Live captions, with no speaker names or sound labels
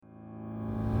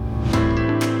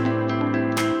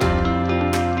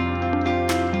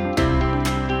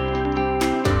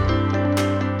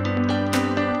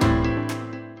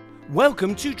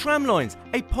Welcome to Tramlines,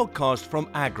 a podcast from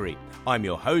Agri. I'm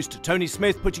your host, Tony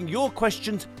Smith, putting your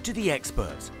questions to the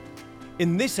experts.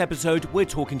 In this episode, we're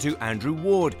talking to Andrew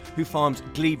Ward, who farms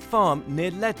Glebe Farm near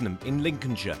Leadenham in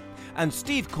Lincolnshire, and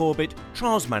Steve Corbett,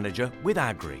 Trials Manager with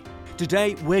Agri.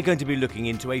 Today, we're going to be looking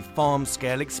into a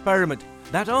farm-scale experiment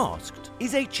that asked,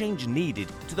 is a change needed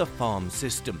to the farm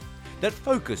system? That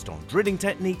focused on drilling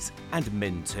techniques and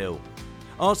min-till.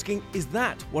 Asking, is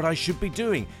that what I should be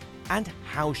doing? And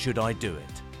how should I do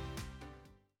it?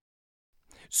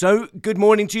 So, good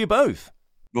morning to you both.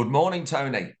 Good morning,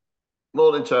 Tony.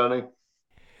 Morning, Tony.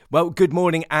 Well, good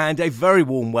morning and a very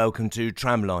warm welcome to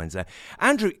Tramlines.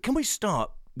 Andrew, can we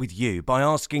start with you by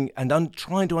asking and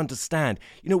trying to understand,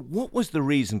 what was the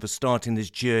reason for starting this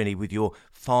journey with your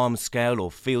farm scale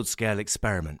or field scale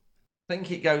experiment? I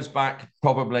think it goes back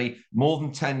probably more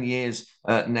than 10 years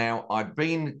now. I've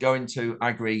been going to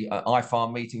Agri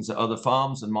iFarm meetings at other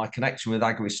farms, and my connection with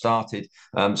Agri started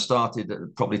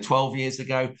probably 12 years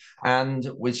ago. And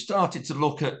we started to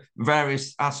look at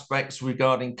various aspects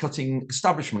regarding cutting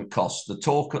establishment costs. The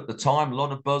talk at the time, a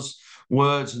lot of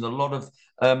buzzwords and a lot of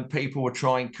people were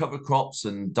trying cover crops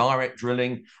and direct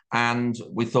drilling, and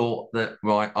we thought that,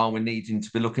 right, are we needing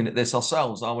to be looking at this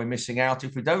ourselves? Are we missing out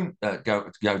if we don't go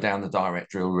down the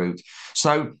direct drill route?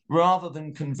 So rather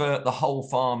than convert the whole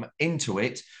farm into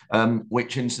it,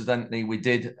 which incidentally we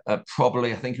did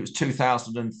probably, I think it was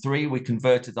 2003, we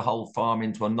converted the whole farm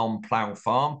into a non-plough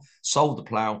farm, sold the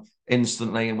plough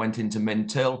instantly and went into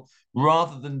min-till.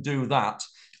 Rather than do that,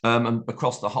 and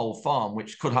across the whole farm,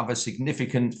 which could have a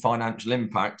significant financial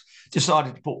impact,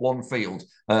 decided to put one field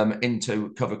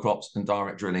into cover crops and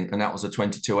direct drilling, and that was a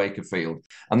 22-acre field.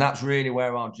 And that's really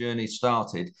where our journey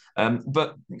started.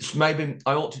 But maybe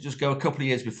I ought to just go a couple of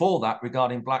years before that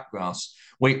regarding blackgrass.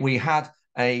 We had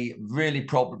a really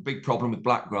big problem with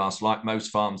blackgrass, like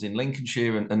most farms in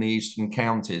Lincolnshire and the eastern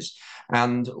counties.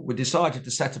 And we decided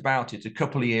to set about it a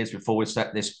couple of years before we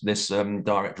set this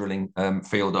direct drilling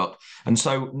field up. And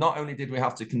so not only did we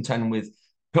have to contend with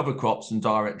cover crops and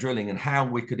direct drilling and how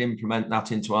we could implement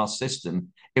that into our system,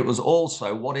 it was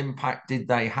also what impact did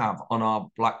they have on our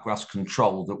blackgrass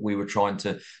control that we were trying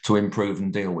to improve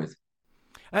and deal with.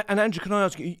 And Andrew, can I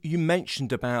ask you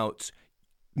mentioned about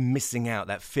missing out,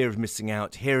 that fear of missing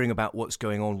out, hearing about what's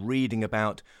going on, reading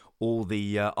about all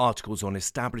the articles on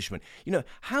establishment.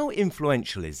 How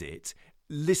influential is it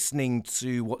listening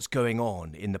to what's going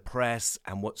on in the press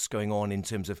and what's going on in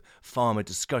terms of farmer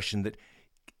discussion that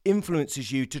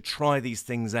influences you to try these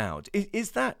things out?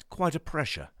 Is that quite a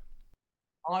pressure?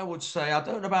 I would say, I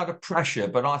don't know about a pressure,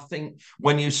 but I think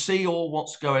when you see all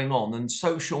what's going on, and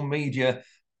social media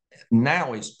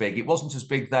now is big. It wasn't as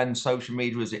big then, social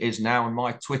media, as it is now. And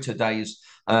my Twitter days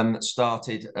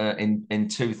started in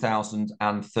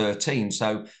 2013.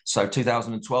 So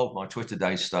 2012, my Twitter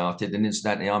days started. And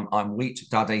incidentally, I'm Wheat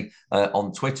Daddy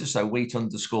on Twitter. So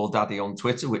Wheat_Daddy on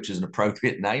Twitter, which is an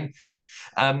appropriate name.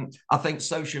 I think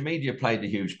social media played a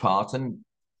huge part. And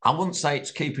I wouldn't say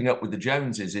it's keeping up with the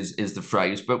Joneses is the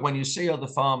phrase, but when you see other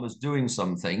farmers doing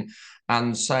something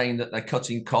and saying that they're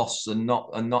cutting costs and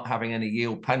not having any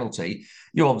yield penalty,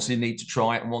 you obviously need to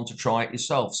try it and want to try it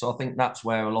yourself. So I think that's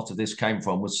where a lot of this came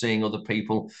from, was seeing other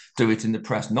people do it in the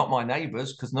press. Not my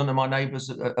neighbours, because none of my neighbours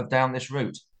have down this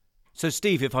route. So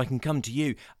Steve, if I can come to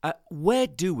you, where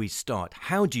do we start?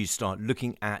 How do you start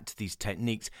looking at these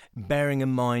techniques, bearing in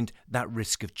mind that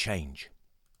risk of change?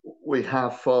 We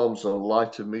have farms on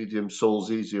lighter, medium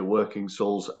soils, easier working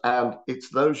soils, and it's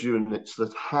those units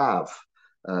that have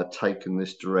taken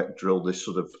this direct drill, this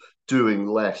sort of doing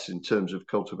less in terms of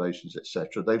cultivations,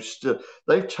 etc.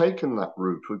 They've taken that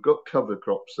route. We've got cover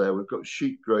crops there. We've got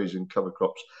sheep grazing cover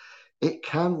crops. It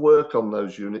can work on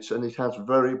those units, and it has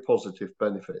very positive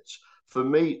benefits. For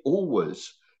me,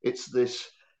 always, it's this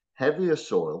heavier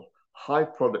soil, high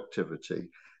productivity.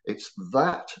 It's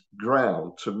that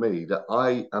ground, to me, that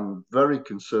I am very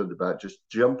concerned about just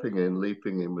jumping in,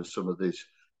 leaping in with some of these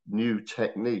new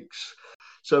techniques.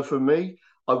 So for me,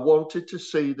 I wanted to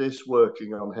see this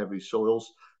working on heavy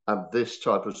soils, and this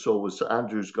type of soil was,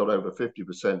 Andrew's got over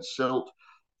 50% silt,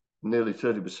 nearly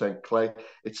 30% clay.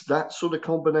 It's that sort of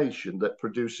combination that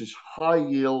produces high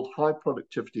yield, high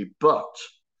productivity, but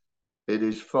it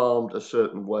is farmed a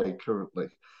certain way currently.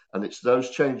 And it's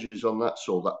those changes on that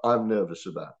soil that I'm nervous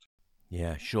about.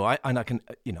 Yeah, sure. I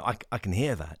can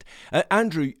hear that.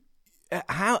 Andrew,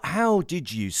 how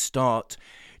did you start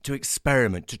to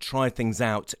experiment, to try things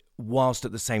out, whilst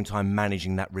at the same time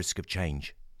managing that risk of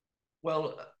change?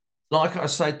 Well, like I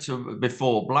said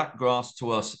before, black grass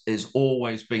to us has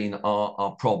always been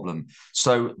our problem.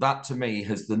 So that to me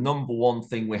is the number one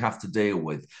thing we have to deal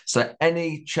with. So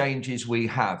any changes we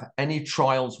have, any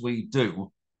trials we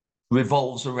do,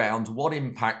 revolves around what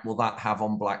impact will that have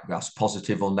on blackgrass,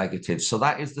 positive or negative. So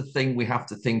that is the thing we have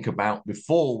to think about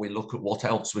before we look at what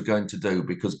else we're going to do,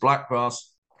 because blackgrass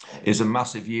is a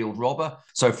massive yield robber.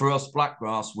 So for us,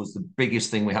 blackgrass was the biggest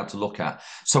thing we had to look at.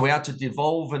 So we had to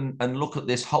devolve and look at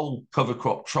this whole cover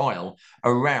crop trial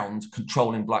around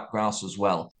controlling blackgrass as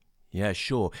well. Yeah,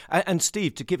 sure. And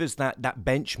Steve, to give us that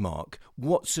benchmark,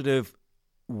 what sort of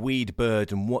weed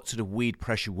bird and what sort of weed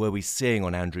pressure were we seeing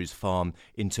on Andrew's farm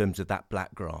in terms of that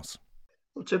blackgrass?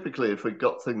 Well, typically, if we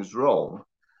got things wrong,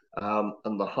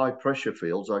 and the high pressure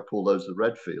fields, I call those the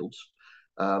red fields,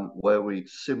 where we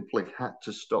simply had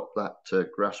to stop that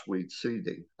grass weed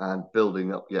seeding and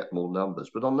building up yet more numbers.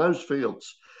 But on those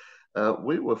fields,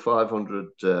 we were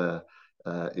 500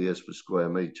 ears per square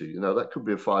metre. You know, that could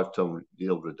be a 5-ton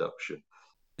yield reduction.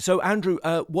 So, Andrew,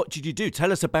 what did you do?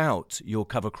 Tell us about your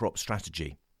cover crop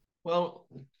strategy. Well,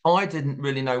 I didn't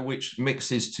really know which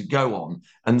mixes to go on.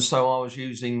 And so I was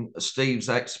using Steve's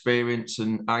experience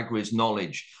and Agri's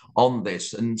knowledge on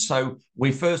this. And so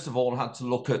we first of all had to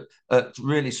look at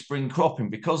really spring cropping,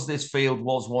 because this field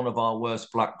was one of our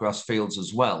worst blackgrass fields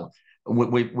as well.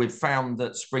 We've found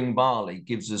that spring barley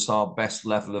gives us our best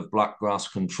level of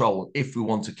blackgrass control if we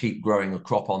want to keep growing a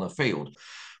crop on a field.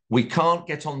 We can't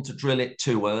get on to drill it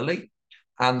too early.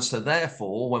 And so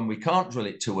therefore, when we can't drill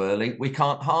it too early, we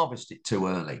can't harvest it too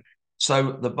early.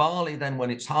 So the barley then,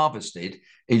 when it's harvested,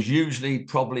 is usually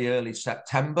probably early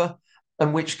September,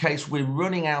 in which case we're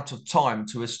running out of time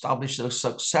to establish a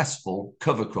successful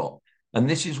cover crop. And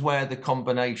this is where the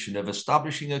combination of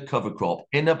establishing a cover crop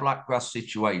in a blackgrass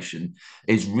situation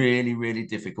is really, really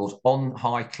difficult on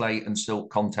high clay and silt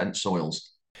content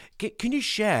soils. Can you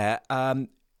share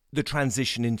the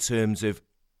transition in terms of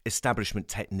establishment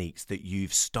techniques that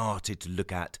you've started to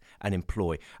look at and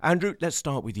employ? Andrew, let's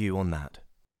start with you on that.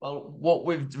 Well, what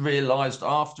we've realised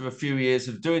after a few years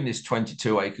of doing this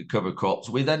 22-acre cover crops,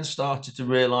 we then started to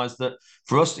realise that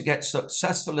for us to get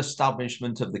successful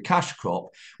establishment of the cash crop,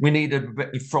 we needed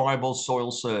a friable soil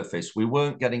surface. We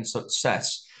weren't getting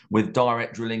success with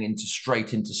direct drilling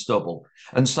straight into stubble.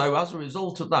 And so as a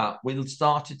result of that, we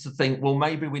started to think, well,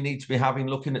 maybe we need to be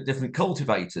looking at different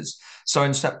cultivators. So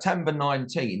in September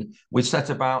 19, we set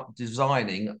about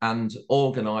designing and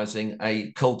organising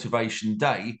a cultivation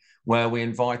day where we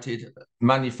invited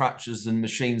manufacturers and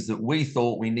machines that we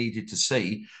thought we needed to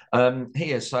see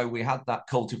here. So we had that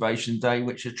cultivation day,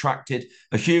 which attracted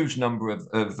a huge number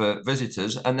of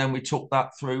visitors. And then we took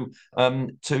that through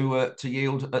to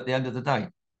yield at the end of the day.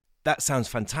 That sounds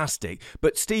fantastic.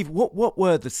 But Steve, what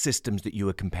were the systems that you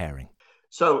were comparing?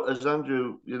 So as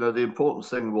Andrew, the important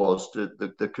thing was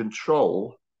the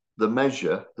control, the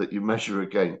measure that you measure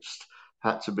against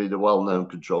had to be the well-known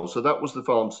control. So that was the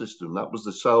farm system. That was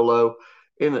the solo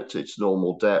in at its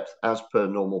normal depth as per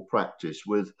normal practice,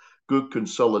 with good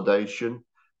consolidation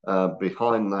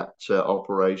behind that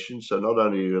operation. So not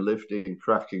only are you lifting,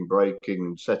 cracking, breaking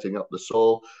and setting up the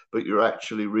soil, but you're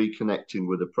actually reconnecting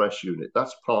with the press unit.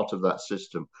 That's part of that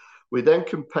system. We then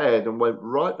compared and went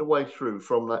right the way through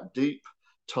from that deep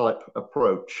type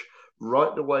approach,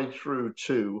 right the way through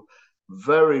to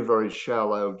very, very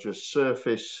shallow, just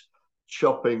surface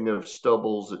chopping of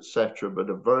stubbles, etc., but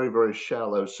a very, very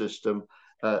shallow system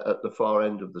at the far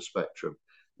end of the spectrum.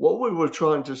 What we were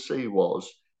trying to see was,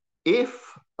 if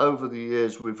over the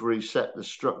years we've reset the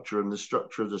structure and the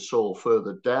structure of the soil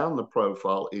further down the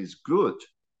profile is good,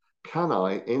 can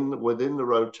I, within the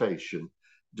rotation,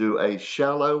 do a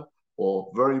shallow or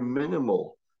very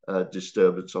minimal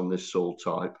disturbance on this soil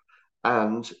type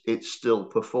and it still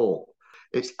perform?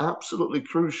 It's absolutely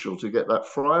crucial to get that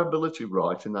friability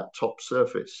right in that top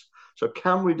surface. So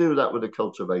can we do that with a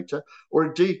cultivator? Or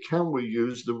indeed, can we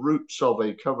use the roots of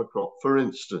a cover crop, for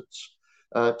instance,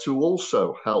 to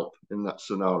also help in that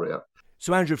scenario?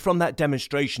 So, Andrew, from that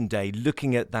demonstration day,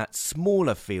 looking at that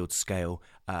smaller field scale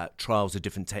trials of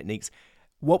different techniques,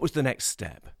 what was the next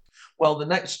step? Well, the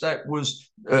next step was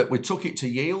we took it to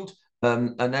yield.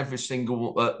 And every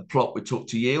single plot we took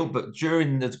to yield. But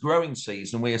during the growing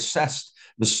season, we assessed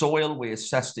the soil, we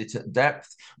assessed it at depth,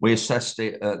 we assessed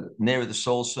it nearer the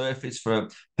soil surface for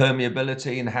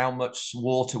permeability and how much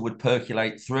water would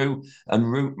percolate through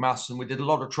and root mass. And we did a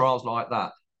lot of trials like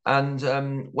that.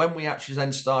 And when we actually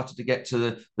then started to get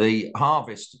to the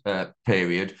harvest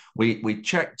period, we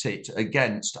checked it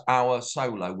against our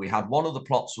Solo. We had one of the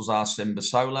plots was our Simba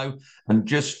Solo, and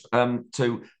just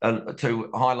to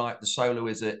highlight, the Solo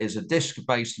is a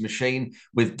disc-based machine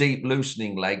with deep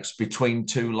loosening legs between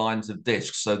two lines of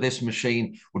discs. So this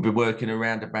machine would be working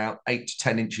around about 8 to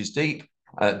 10 inches deep.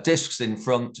 Discs in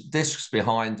front, discs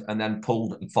behind, and then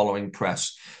pulled following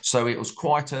press. So it was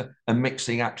quite a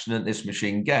mixing action that this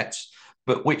machine gets,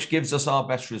 but which gives us our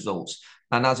best results.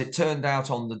 And as it turned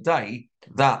out on the day,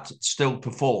 that still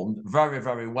performed very,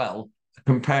 very well,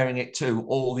 comparing it to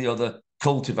all the other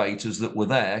cultivators that were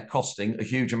there, costing a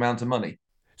huge amount of money.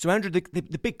 So, Andrew,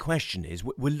 the big question is,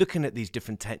 we're looking at these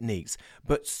different techniques,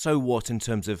 but so what in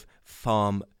terms of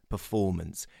farm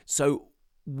performance? So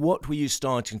what were you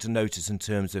starting to notice in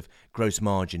terms of gross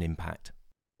margin impact?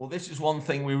 Well, this is one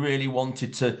thing we really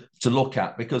wanted to look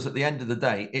at, because at the end of the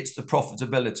day, it's the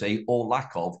profitability or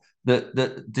lack of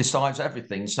that decides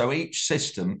everything. So each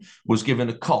system was given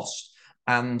a cost,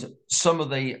 and some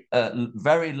of the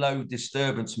very low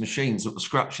disturbance machines that were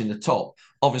scratching the top,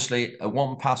 obviously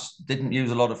one pass didn't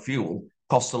use a lot of fuel,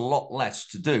 cost a lot less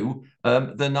to do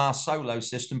than our Solo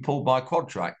system pulled by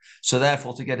Quadtrac. So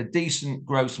therefore, to get a decent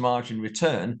gross margin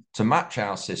return to match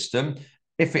our system,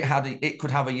 if it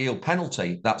could have a yield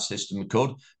penalty, that system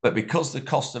could, but because the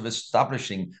cost of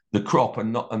establishing the crop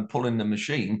and pulling the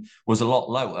machine was a lot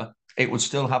lower, it would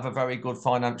still have a very good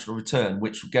financial return,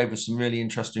 which gave us some really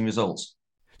interesting results.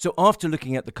 So after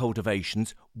looking at the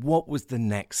cultivations, what was the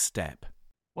next step?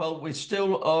 Well, we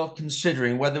still are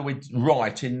considering whether we're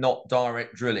right in not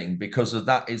direct drilling, because of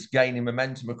that is gaining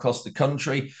momentum across the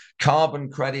country. Carbon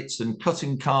credits and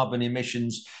cutting carbon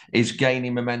emissions is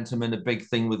gaining momentum and a big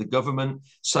thing with the government.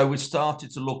 So we started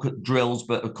to look at drills,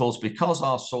 but of course, because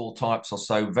our soil types are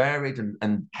so varied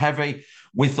and heavy,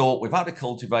 we thought we've had a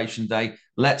cultivation day,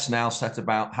 let's now set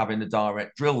about having a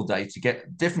direct drill day to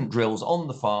get different drills on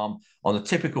the farm on a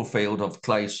typical field of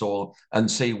clay soil and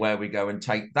see where we go and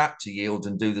take that to yield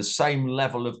and do the same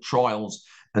level of trials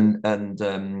and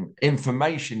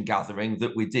information gathering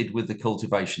that we did with the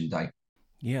cultivation day.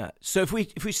 Yeah. So if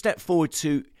we step forward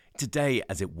to today,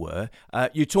 as it were,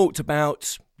 you talked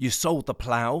about you sold the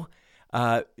plough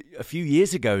a few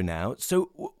years ago now.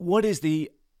 So what is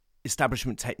the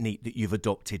establishment technique that you've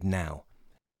adopted now?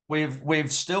 We're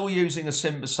still using a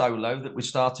Simba Solo that we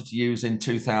started to use in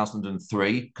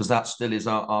 2003, because that still is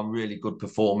our really good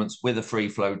performance with a free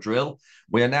flow drill.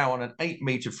 We are now on an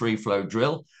 8-meter free flow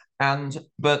drill.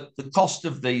 But the cost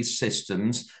of these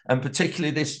systems, and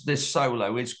particularly this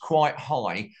Solo, is quite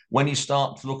high when you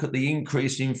start to look at the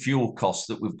increase in fuel costs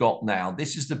that we've got now.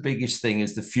 This is the biggest thing,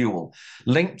 is the fuel.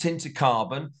 Linked into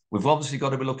carbon, we've obviously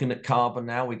got to be looking at carbon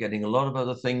now. We're getting a lot of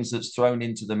other things that's thrown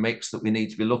into the mix that we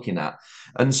need to be looking at.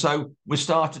 And so we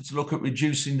started to look at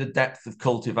reducing the depth of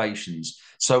cultivations.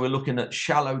 So we're looking at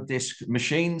shallow disc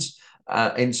machines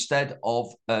instead of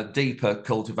deeper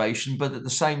cultivation, but at the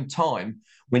same time,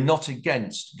 we're not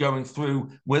against going through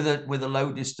with a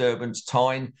low disturbance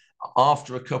tine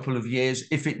after a couple of years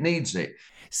if it needs it.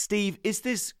 Steve, is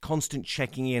this constant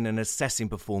checking in and assessing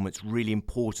performance really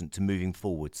important to moving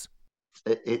forwards?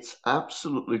 It's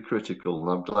absolutely critical,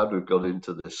 and I'm glad we've got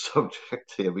into this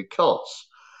subject here, because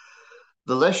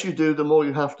the less you do, the more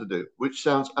you have to do, which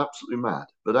sounds absolutely mad.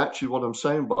 But actually what I'm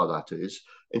saying by that is,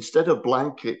 instead of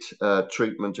blanket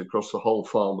treatment across the whole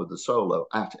farm with the Solo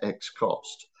at X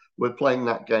cost, we're playing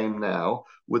that game now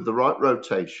with the right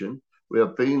rotation. We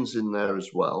have beans in there as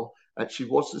well. Actually,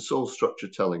 what's the soil structure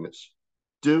telling us?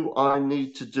 Do I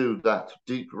need to do that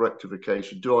deep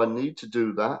rectification? Do I need to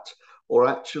do that? Or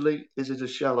actually, is it a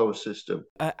shallower system?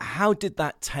 How did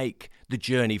that take the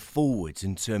journey forwards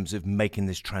in terms of making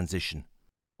this transition?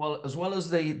 Well, as well as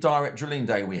the direct drilling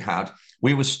day we had,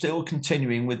 we were still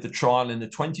continuing with the trial in the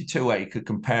 22-acre,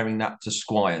 comparing that to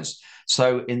Squires.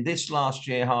 So in this last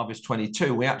year, Harvest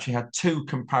 22, we actually had 2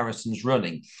 comparisons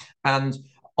running. And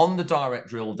on the direct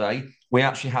drill day, we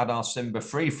actually had our Simba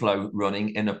Free Flow running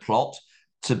in a plot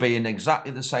to be in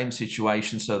exactly the same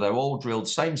situation. So they're all drilled,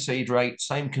 same seed rate,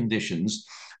 same conditions.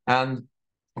 And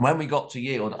when we got to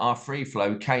yield, our free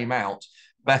flow came out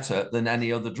better than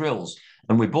any other drills.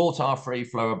 And we bought our free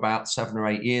flow about 7 or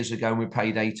 8 years ago, and we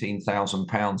paid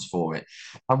 £18,000 for it.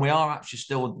 And we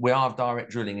are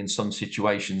direct drilling in some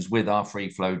situations with our free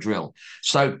flow drill.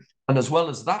 So, and as well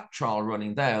as that trial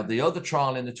running there, the other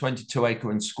trial in the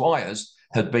 22-acre in Squires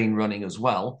had been running as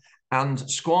well. And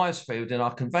Squiresfield in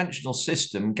our conventional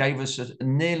system gave us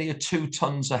nearly 2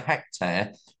 tons a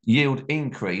hectare yield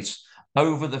increase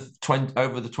over the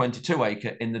 22-acre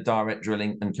in the direct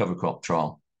drilling and cover crop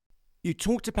trial. You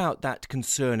talked about that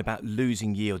concern about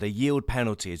losing yield, a yield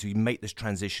penalty as we make this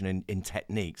transition in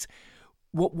techniques.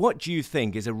 What do you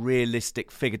think is a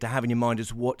realistic figure to have in your mind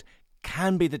as what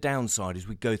can be the downside as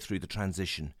we go through the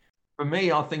transition? For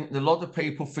me, I think a lot of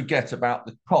people forget about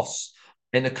the costs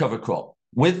in a cover crop.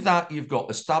 With that, you've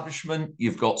got establishment,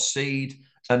 you've got seed,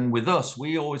 and with us,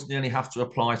 we always nearly have to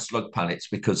apply slug pellets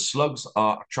because slugs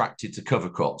are attracted to cover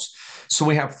crops. So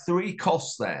we have 3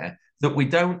 costs there that we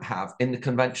don't have in the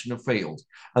conventional field,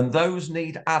 and those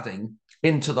need adding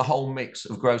into the whole mix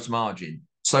of gross margin.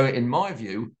 So in my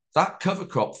view, that cover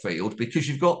crop field, because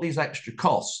you've got these extra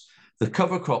costs, the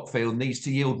cover crop field needs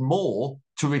to yield more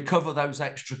to recover those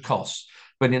extra costs.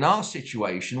 But in our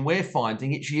situation, we're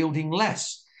finding it's yielding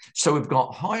less. So we've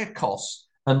got higher costs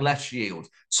and less yield.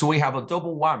 So we have a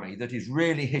double whammy that is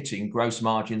really hitting gross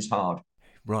margins hard.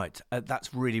 Right,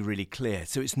 that's really, really clear.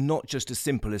 So it's not just as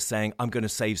simple as saying, I'm going to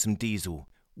save some diesel.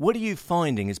 What are you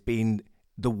finding as being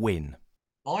the win?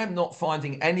 I'm not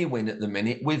finding any win at the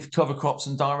minute with cover crops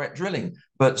and direct drilling.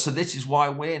 But so this is why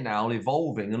we're now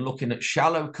evolving and looking at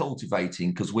shallow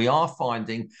cultivating, because we are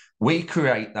finding we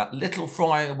create that little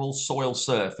friable soil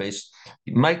surface.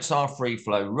 It makes our free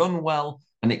flow run well,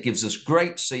 and it gives us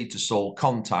great seed to soil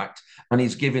contact, and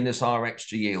is giving us our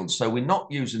extra yield. So we're not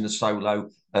using the solo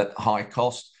at high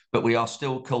cost, but we are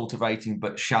still cultivating,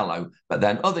 but shallow. But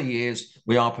then other years,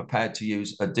 we are prepared to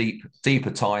use a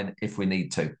deeper tine if we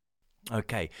need to.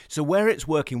 Okay, so where it's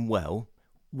working well,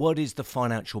 what is the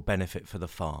financial benefit for the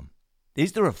farm?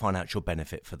 Is there a financial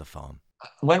benefit for the farm?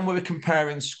 When we're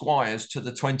comparing Squires to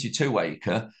the 22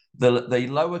 acre, the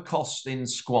lower cost in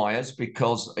Squires,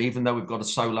 because even though we've got a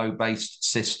solo based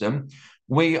system,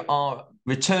 we are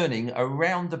returning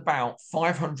around about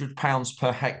 £500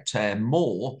 per hectare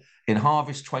more in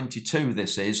Harvest 22,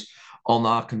 this is, on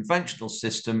our conventional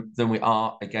system than we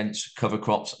are against cover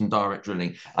crops and direct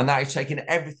drilling. And that is taking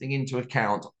everything into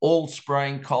account, all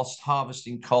spraying costs,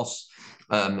 harvesting costs,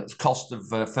 cost of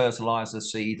fertilizer,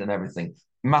 seed and everything.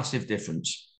 Massive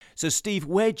difference. So, Steve,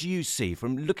 where do you see,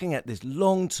 from looking at this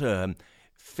long-term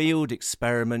field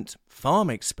experiment, farm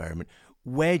experiment,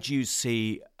 where do you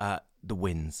see the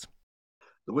wins?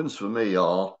 The wins for me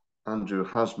are Andrew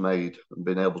has made and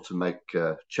been able to make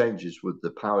changes with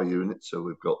the power unit. So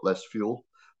we've got less fuel,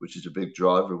 which is a big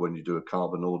driver when you do a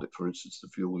carbon audit, for instance, the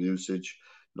fuel usage,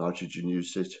 nitrogen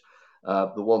usage.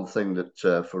 The one thing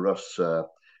that for us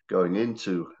going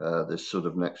into this sort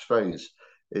of next phase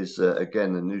is,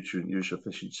 again, the nutrient use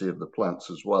efficiency of the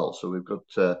plants as well. So we've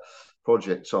got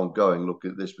projects ongoing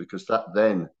looking at this, because that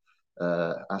then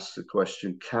asks the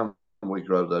question, can we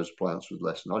grow those plants with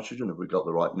less nitrogen? Have we got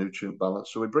the right nutrient balance?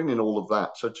 So we bring in all of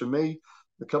that. So to me,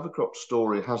 the cover crop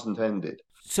story hasn't ended.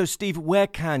 So, Steve, where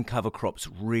can cover crops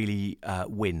really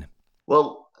win?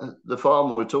 Well, the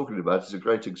farm we're talking about is a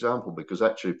great example, because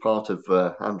actually part of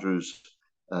Andrew's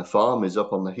farm is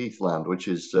up on the heathland, which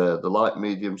is the light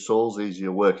medium soils,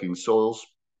 easier working soils.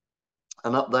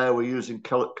 And up there we're using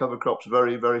cover crops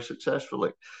very, very successfully.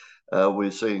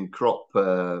 We're seeing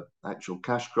actual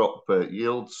cash crop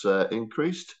yields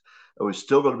increased. We've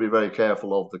still got to be very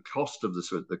careful of the cost of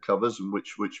the covers and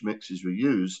which mixes we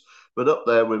use. But up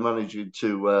there, we're managing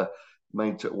to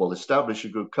establish a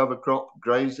good cover crop,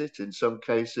 graze it in some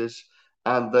cases,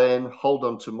 and then hold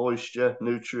on to moisture,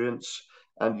 nutrients,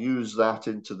 and use that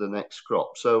into the next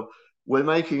crop. So we're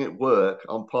making it work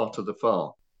on part of the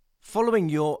farm. Following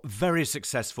your very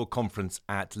successful conference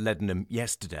at Leadenham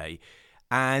yesterday,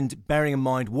 and bearing in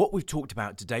mind what we've talked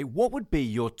about today, what would be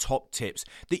your top tips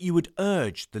that you would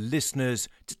urge the listeners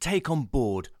to take on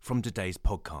board from today's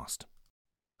podcast?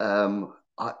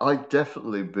 I'd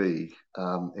definitely be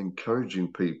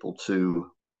encouraging people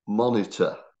to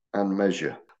monitor and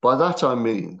measure. By that I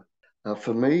mean,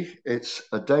 for me, it's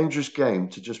a dangerous game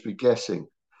to just be guessing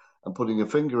and putting a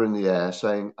finger in the air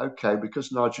saying, okay,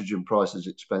 because nitrogen price is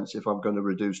expensive, I'm going to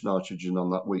reduce nitrogen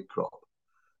on that wheat crop.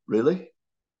 Really?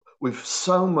 With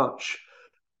so much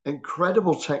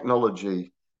incredible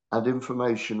technology and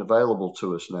information available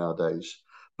to us nowadays,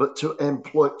 but to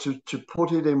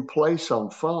put it in place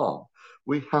on farm,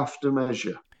 we have to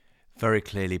measure. Very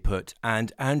clearly put.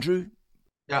 And Andrew?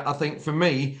 Yeah, I think for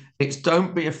me, it's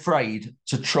don't be afraid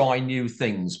to try new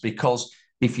things, because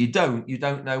if you don't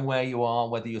know where you are,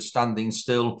 whether you're standing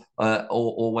still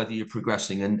or whether you're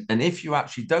progressing. And if you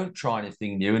actually don't try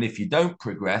anything new, and if you don't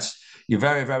progress, you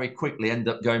very, very quickly end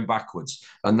up going backwards.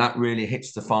 And that really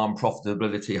hits the farm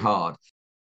profitability hard.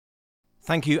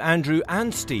 Thank you, Andrew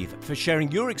and Steve, for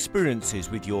sharing your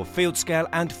experiences with your field scale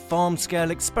and farm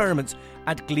scale experiments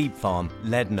at Glebe Farm,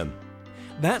 Leadenham.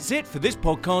 That's it for this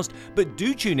podcast, but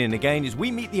do tune in again as we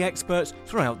meet the experts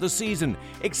throughout the season,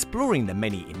 exploring the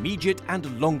many immediate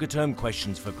and longer-term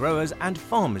questions for growers and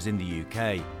farmers in the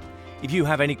UK. If you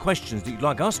have any questions that you'd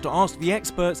like us to ask the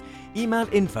experts, email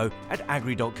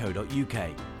info@agri.co.uk.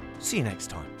 See you next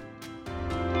time.